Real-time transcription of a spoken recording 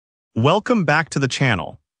Welcome back to the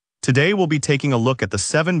channel. Today we'll be taking a look at the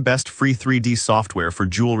 7 best free 3D software for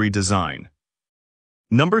jewelry design.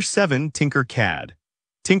 Number 7. Tinkercad.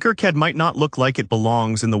 Tinkercad might not look like it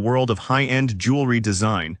belongs in the world of high-end jewelry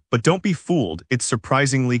design, but don't be fooled, it's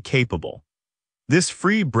surprisingly capable. This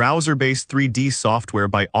free browser-based 3D software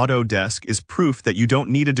by Autodesk is proof that you don't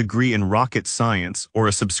need a degree in rocket science or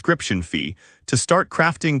a subscription fee to start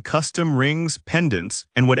crafting custom rings, pendants,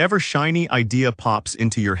 and whatever shiny idea pops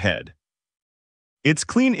into your head. Its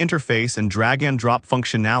clean interface and drag-and-drop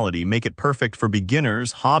functionality make it perfect for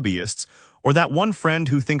beginners, hobbyists, or that one friend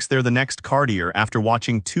who thinks they're the next Cartier after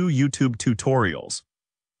watching 2 YouTube tutorials.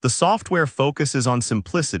 The software focuses on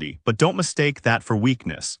simplicity, but don't mistake that for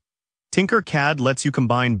weakness. Tinkercad lets you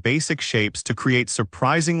combine basic shapes to create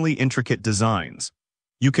surprisingly intricate designs.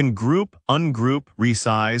 You can group, ungroup,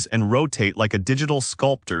 resize, and rotate like a digital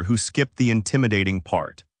sculptor who skipped the intimidating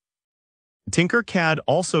part. Tinkercad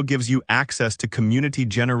also gives you access to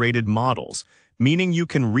community-generated models, meaning you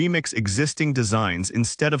can remix existing designs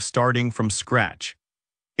instead of starting from scratch.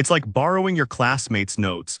 It's like borrowing your classmates'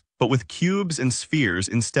 notes, but with cubes and spheres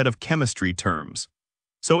instead of chemistry terms.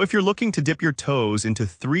 So if you're looking to dip your toes into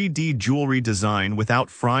 3D jewelry design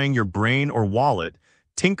without frying your brain or wallet,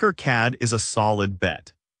 Tinkercad is a solid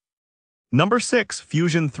bet. Number 6.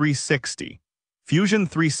 Fusion 360. Fusion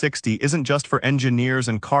 360 isn't just for engineers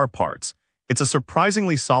and car parts. It's a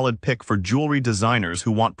surprisingly solid pick for jewelry designers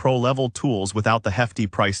who want pro-level tools without the hefty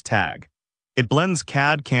price tag. It blends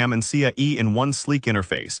CAD, CAM, and CAE in one sleek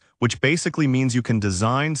interface, which basically means you can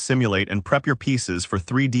design, simulate, and prep your pieces for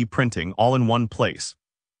 3D printing all in one place.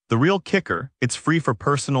 The real kicker, it's free for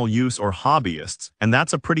personal use or hobbyists, and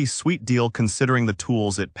that's a pretty sweet deal considering the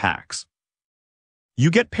tools it packs.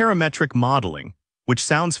 You get parametric modeling, which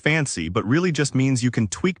sounds fancy but really just means you can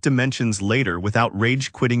tweak dimensions later without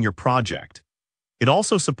rage-quitting your project. It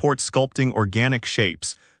also supports sculpting organic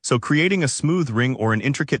shapes, so creating a smooth ring or an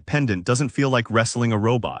intricate pendant doesn't feel like wrestling a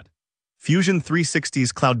robot. Fusion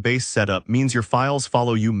 360's cloud-based setup means your files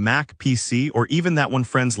follow you Mac, PC, or even that one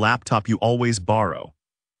friend's laptop you always borrow.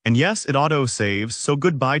 And yes, it auto-saves, so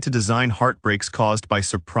goodbye to design heartbreaks caused by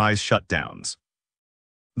surprise shutdowns.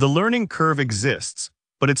 The learning curve exists,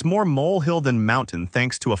 but it's more molehill than mountain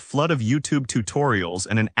thanks to a flood of YouTube tutorials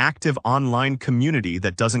and an active online community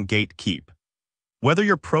that doesn't gatekeep. Whether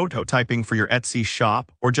you're prototyping for your Etsy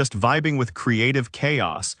shop or just vibing with creative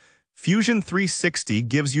chaos, Fusion 360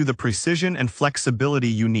 gives you the precision and flexibility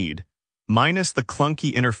you need, minus the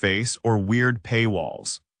clunky interface or weird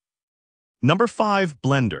paywalls. Number 5.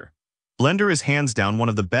 Blender. Blender is hands down one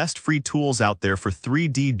of the best free tools out there for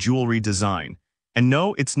 3D jewelry design. And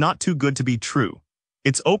no, it's not too good to be true.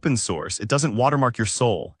 It's open source, it doesn't watermark your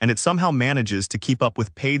soul, and it somehow manages to keep up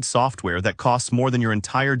with paid software that costs more than your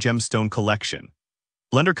entire gemstone collection.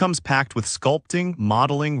 Blender comes packed with sculpting,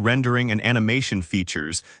 modeling, rendering, and animation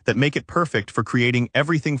features that make it perfect for creating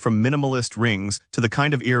everything from minimalist rings to the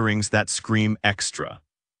kind of earrings that scream extra.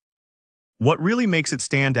 What really makes it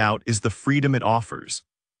stand out is the freedom it offers.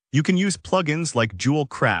 You can use plugins like Jewel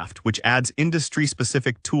Craft, which adds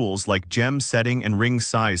industry-specific tools like gem setting and ring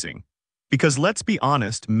sizing. Because let's be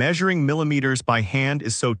honest, measuring millimeters by hand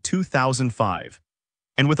is so 2005.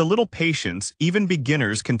 And with a little patience, even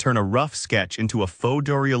beginners can turn a rough sketch into a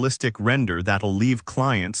photorealistic render that'll leave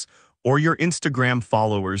clients or your Instagram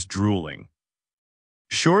followers drooling.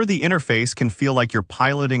 Sure, the interface can feel like you're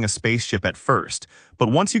piloting a spaceship at first,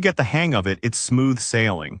 but once you get the hang of it, it's smooth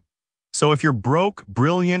sailing. So if you're broke,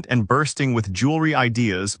 brilliant, and bursting with jewelry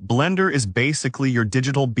ideas, Blender is basically your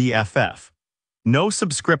digital BFF. No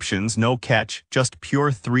subscriptions, no catch, just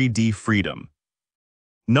pure 3D freedom.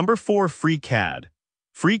 Number 4. FreeCAD.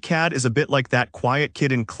 FreeCAD is a bit like that quiet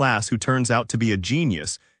kid in class who turns out to be a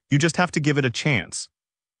genius. You just have to give it a chance.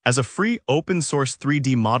 As a free, open-source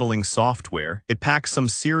 3D modeling software, it packs some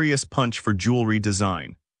serious punch for jewelry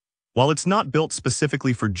design. While it's not built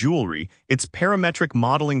specifically for jewelry, its parametric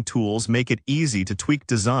modeling tools make it easy to tweak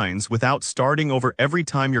designs without starting over every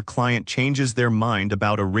time your client changes their mind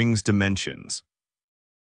about a ring's dimensions.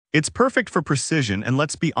 It's perfect for precision, and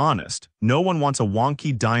let's be honest, no one wants a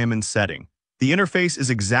wonky diamond setting. The interface is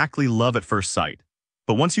exactly love at first sight.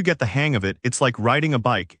 But once you get the hang of it, it's like riding a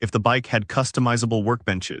bike if the bike had customizable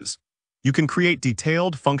workbenches. You can create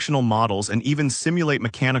detailed, functional models and even simulate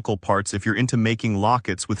mechanical parts if you're into making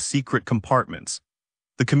lockets with secret compartments.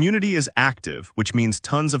 The community is active, which means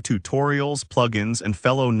tons of tutorials, plugins, and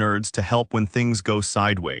fellow nerds to help when things go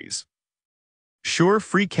sideways. Sure,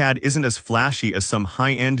 FreeCAD isn't as flashy as some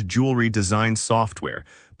high-end jewelry design software,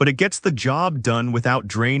 but it gets the job done without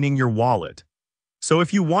draining your wallet. So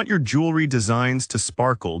if you want your jewelry designs to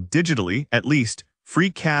sparkle digitally, at least,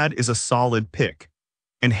 FreeCAD is a solid pick.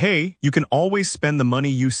 And hey, you can always spend the money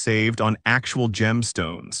you saved on actual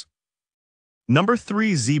gemstones. Number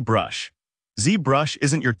 3. ZBrush. ZBrush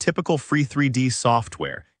isn't your typical free 3D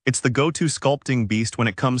software. It's the go-to sculpting beast when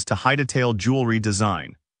it comes to high-detail jewelry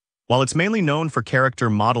design. While it's mainly known for character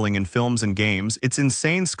modeling in films and games, its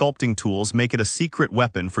insane sculpting tools make it a secret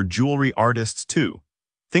weapon for jewelry artists too.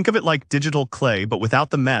 Think of it like digital clay, but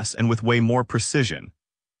without the mess and with way more precision.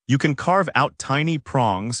 You can carve out tiny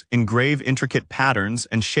prongs, engrave intricate patterns,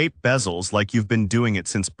 and shape bezels like you've been doing it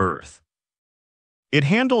since birth. It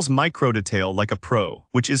handles microdetail like a pro,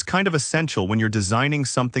 which is kind of essential when you're designing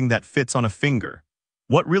something that fits on a finger.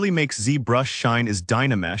 What really makes ZBrush shine is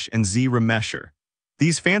Dynamesh and ZRemesher.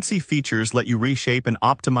 These fancy features let you reshape and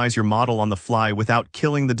optimize your model on the fly without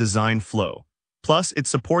killing the design flow. Plus, it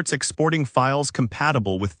supports exporting files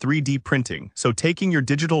compatible with 3D printing, so taking your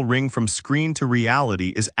digital ring from screen to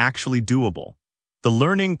reality is actually doable. The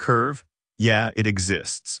learning curve? Yeah, it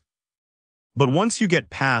exists. But once you get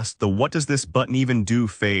past the "what does this button even do"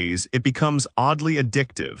 phase, it becomes oddly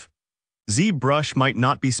addictive. ZBrush might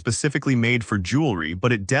not be specifically made for jewelry,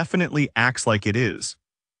 but it definitely acts like it is.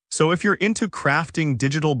 So if you're into crafting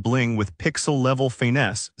digital bling with pixel-level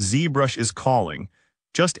finesse, ZBrush is calling.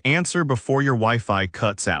 Just answer before your Wi-Fi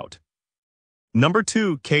cuts out. Number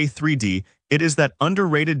 2. K3D. It is that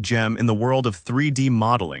underrated gem in the world of 3D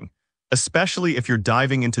modeling, especially if you're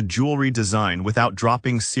diving into jewelry design without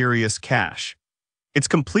dropping serious cash. It's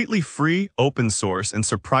completely free, open source, and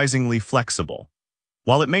surprisingly flexible.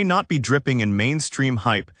 While it may not be dripping in mainstream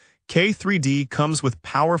hype, K3D comes with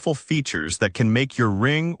powerful features that can make your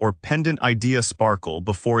ring or pendant idea sparkle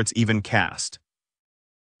before it's even cast.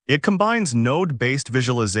 It combines node-based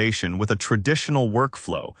visualization with a traditional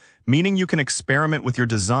workflow, meaning you can experiment with your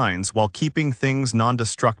designs while keeping things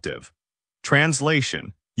non-destructive.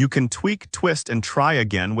 Translation: you can tweak, twist, and try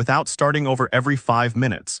again without starting over every 5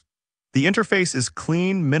 minutes. The interface is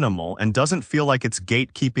clean, minimal, and doesn't feel like it's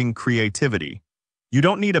gatekeeping creativity. You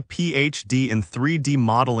don't need a PhD in 3D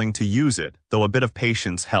modeling to use it, though a bit of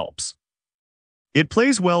patience helps. It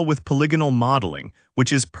plays well with polygonal modeling,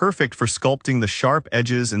 which is perfect for sculpting the sharp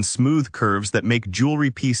edges and smooth curves that make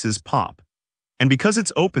jewelry pieces pop. And because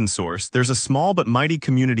it's open source, there's a small but mighty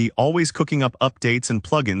community always cooking up updates and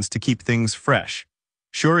plugins to keep things fresh.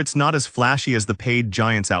 Sure, it's not as flashy as the paid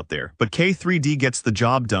giants out there, but K3D gets the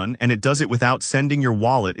job done, and it does it without sending your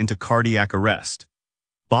wallet into cardiac arrest.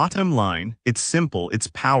 Bottom line, it's simple, it's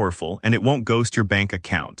powerful, and it won't ghost your bank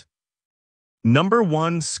account. Number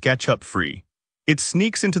 1. SketchUp Free. It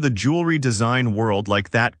sneaks into the jewelry design world like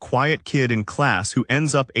that quiet kid in class who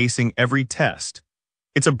ends up acing every test.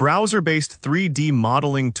 It's a browser-based 3D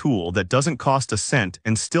modeling tool that doesn't cost a cent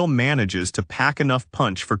and still manages to pack enough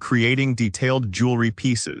punch for creating detailed jewelry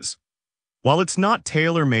pieces. While it's not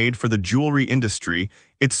tailor-made for the jewelry industry,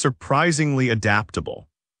 it's surprisingly adaptable.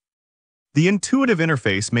 The intuitive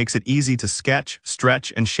interface makes it easy to sketch,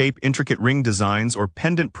 stretch, and shape intricate ring designs or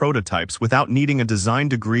pendant prototypes without needing a design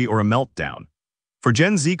degree or a meltdown. For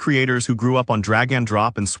Gen Z creators who grew up on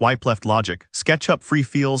drag-and-drop and swipe-left logic, SketchUp Free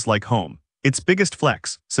feels like home. Its biggest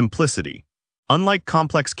flex: simplicity. Unlike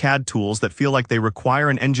complex CAD tools that feel like they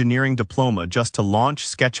require an engineering diploma just to launch,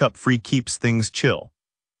 SketchUp Free keeps things chill.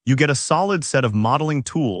 You get a solid set of modeling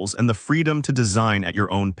tools and the freedom to design at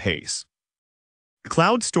your own pace.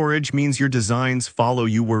 Cloud storage means your designs follow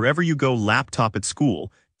you wherever you go: laptop at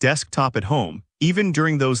school, desktop at home, even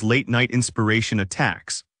during those late-night inspiration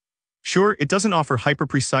attacks. Sure, it doesn't offer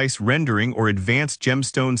hyper-precise rendering or advanced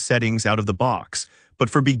gemstone settings out of the box, but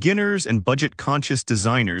for beginners and budget-conscious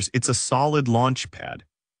designers, it's a solid launchpad.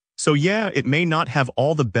 So yeah, it may not have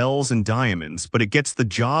all the bells and diamonds, but it gets the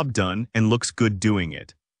job done and looks good doing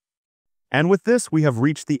it. And with this, we have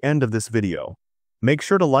reached the end of this video. Make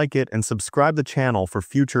sure to like it and subscribe the channel for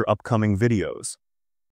future upcoming videos.